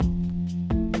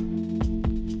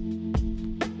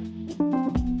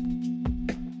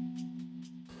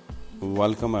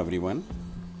Welcome everyone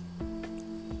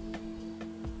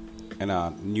in our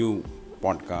new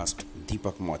podcast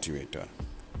Deepak Motivator.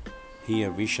 Here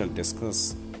we shall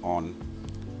discuss on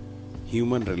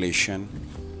human relation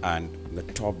and the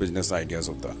top business ideas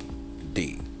of the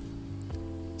day.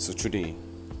 So today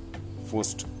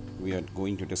first we are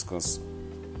going to discuss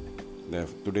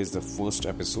today is the first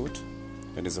episode,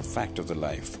 that is a fact of the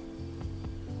life.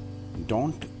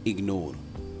 Don't ignore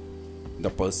the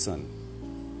person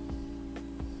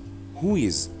who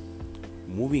is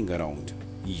moving around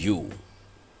you,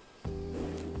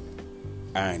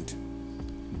 and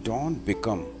don't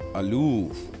become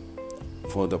aloof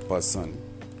for the person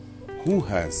who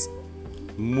has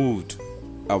moved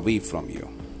away from you.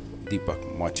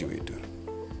 Deepak Motivator.